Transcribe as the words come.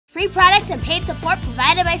free products and paid support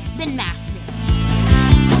provided by Spin Master.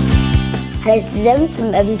 Hi, this is Evan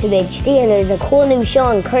from EvanTubeHD, and there's a cool new show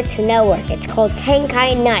on Cartoon Network. It's called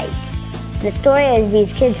Tenkai Knights. The story is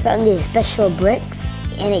these kids found these special bricks,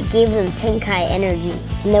 and it gave them Tenkai energy.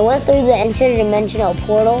 When they went through the interdimensional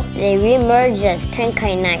portal, they re-emerged as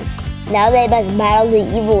Tenkai Knights. Now they must battle the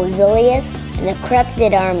evil Revolutionize and the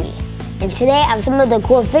corrupted army. And today I have some of the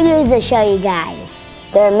cool figures to show you guys.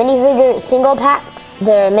 There are minifigure single packs,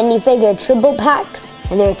 there are minifigure triple packs,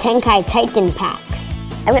 and there are Tenkai Titan packs.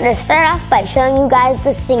 I'm going to start off by showing you guys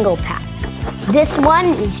the single pack. This one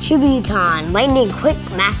is Tributon, lightning quick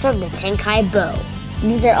master of the Tenkai bow.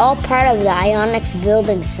 These are all part of the Ionix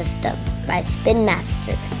building system by Spin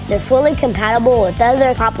Master. They're fully compatible with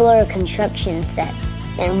other popular construction sets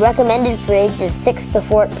and recommended for ages 6 to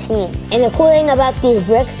 14. And the cool thing about these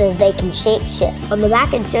bricks is they can shapeshift. On the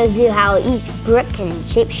back it shows you how each brick can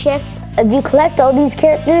shapeshift. If you collect all these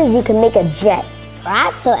characters, you can make a jet.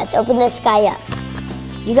 Alright, so let's open this guy up.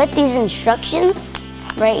 You got these instructions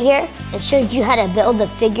right here. It shows you how to build a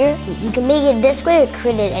figure. You can make it this way or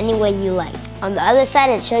create it any way you like. On the other side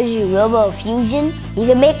it shows you Robo Fusion. You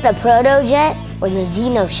can make the Proto Jet or the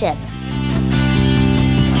Xeno ship.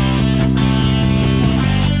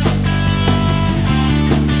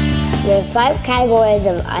 There are 5 categories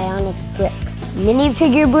of Ionix bricks.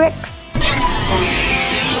 Minifigure bricks,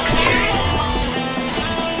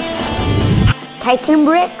 Titan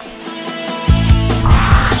bricks,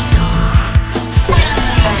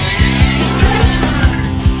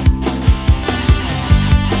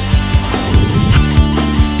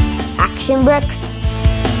 Action bricks,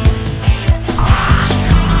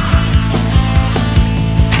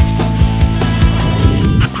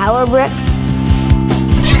 Power bricks,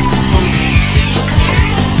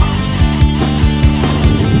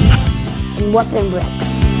 and Weapon bricks.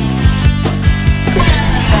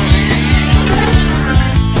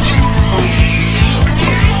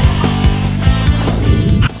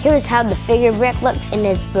 Here's how the figure brick looks in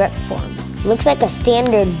its brick form. It looks like a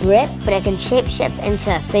standard brick, but it can shapeshift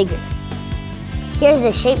into a figure. Here's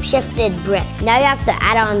a shapeshifted brick. Now you have to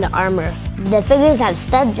add on the armor. The figures have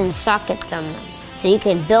studs and sockets on them, so you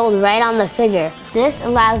can build right on the figure. This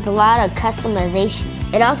allows a lot of customization.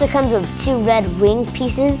 It also comes with 2 red wing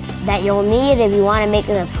pieces that you'll need if you want to make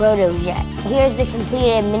the Proto Jet. Here's the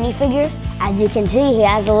completed minifigure. As you can see, he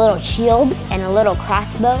has a little shield and a little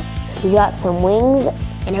crossbow. He's got some wings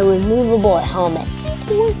and a removable helmet.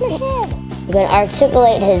 Where's my head? You can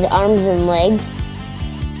articulate his arms and legs.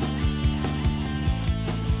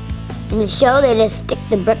 In the show, they just stick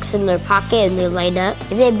the bricks in their pocket and they light up.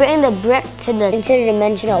 If they bring the brick to the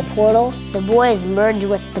interdimensional portal, the boys merge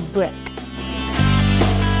with the brick.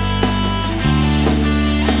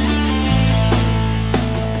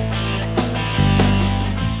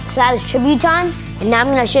 So that was Tributon, and now I'm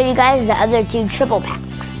going to show you guys the other 2 triple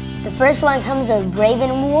packs. The first one comes with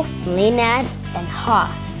Raven Wolf, Leonad, and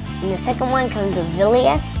Hoth. And the second one comes with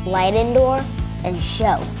Vilius, Lightendor, and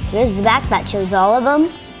Show. Here's the back that shows all of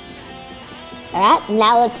them. Alright,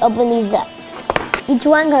 now let's open these up. Each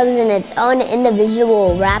one comes in its own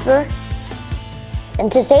individual wrapper.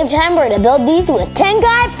 And to save time, we're going to build these with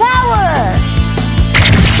Tenkai Power!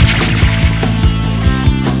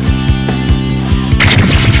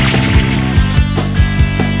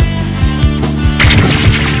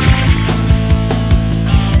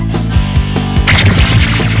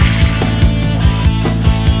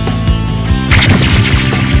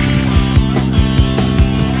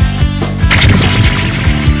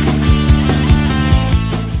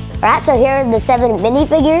 Alright, so here are the 7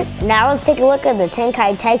 minifigures. Now let's take a look at the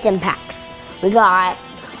Tenkai Titan packs. We got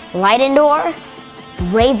Lightendor,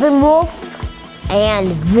 Raven Wolf, and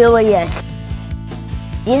Vilius.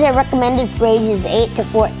 These are recommended for ages 8 to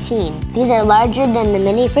 14. These are larger than the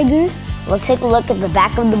minifigures. Let's take a look at the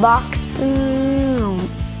back of the box.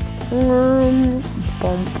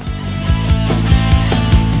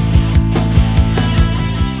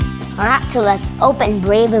 Alright, so let's open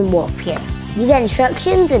Raven Wolf here. You get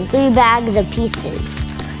instructions and 3 bags of pieces.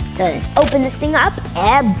 So let's open this thing up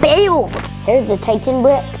and build. Here's the Titan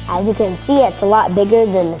brick. As you can see, it's a lot bigger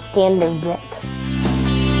than the standard brick.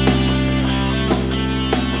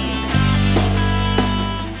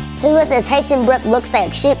 Here's what the Titan brick looks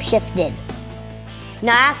like shape-shifted.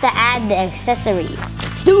 Now I have to add the accessories.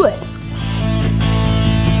 Let's do it.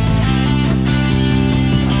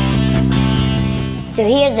 So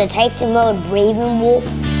here's the Titan mode Raven Wolf.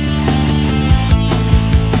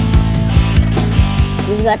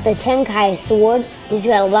 We've got the Tenkai sword. He's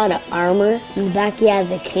got a lot of armor. In the back he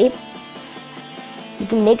has a cape. You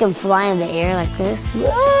can make him fly in the air like this.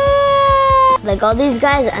 Whoa! Like all these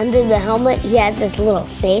guys under the helmet, he has this little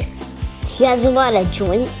face. He has a lot of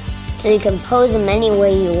joints, so you can pose him any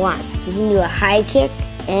way you want. You can do a high kick,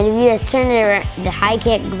 and if you just turn the high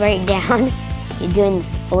kick right down, you're doing the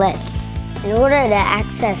splits. In order to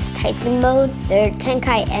access Titan mode, their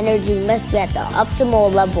Tenkai energy must be at the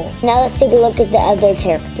optimal level. Now let's take a look at the other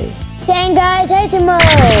characters. Tenkai Titan mode!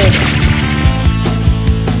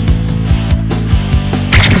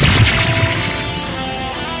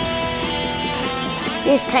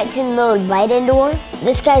 Here's Titan mode Vitandor.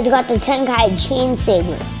 This guy's got the Tenkai chain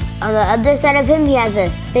saber. On the other side of him, he has a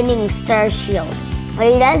spinning star shield. What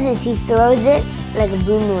he does is he throws it like a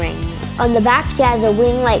boomerang. On the back, he has a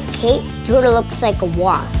wing-like cape. Sort of looks like a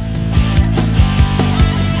wasp.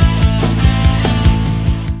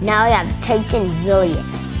 Now we have Titan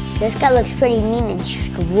Vilius. This guy looks pretty mean and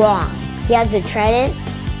strong. He has the trident.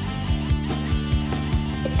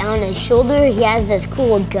 And on his shoulder, he has this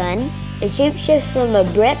cool gun. It shapeshifts from a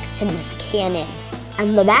brick to this cannon.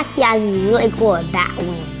 On the back, he has these really cool bat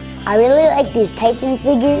wings. I really like these Titan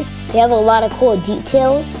figures. They have a lot of cool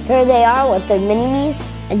details. Here they are with their mini-me's.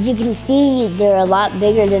 As you can see, they're a lot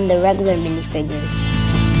bigger than the regular minifigures.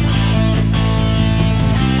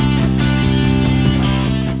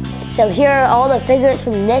 So here are all the figures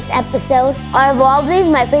from this episode. Out of all of these,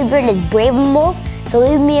 my favorite is Brave and Wolf. So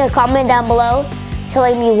leave me a comment down below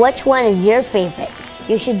telling me which one is your favorite.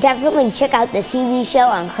 You should definitely check out the TV show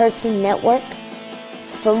on Cartoon Network.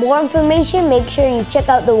 For more information, make sure you check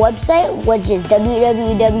out the website, which is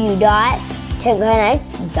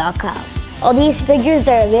www.tenkaiknights.com. All these figures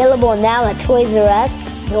are available now at Toys R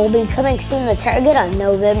Us. They will be coming soon to Target on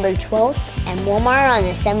November 12th and Walmart on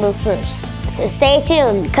December 1st. So stay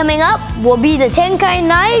tuned. Coming up will be the Tenkai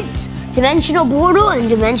Knights, Dimensional Portal, and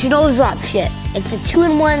Dimensional Dropship. It's a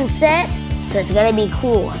 2-in-1 set. So it's gonna be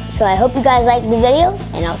cool. So I hope you guys liked the video,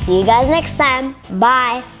 and I'll see you guys next time.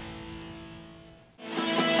 Bye.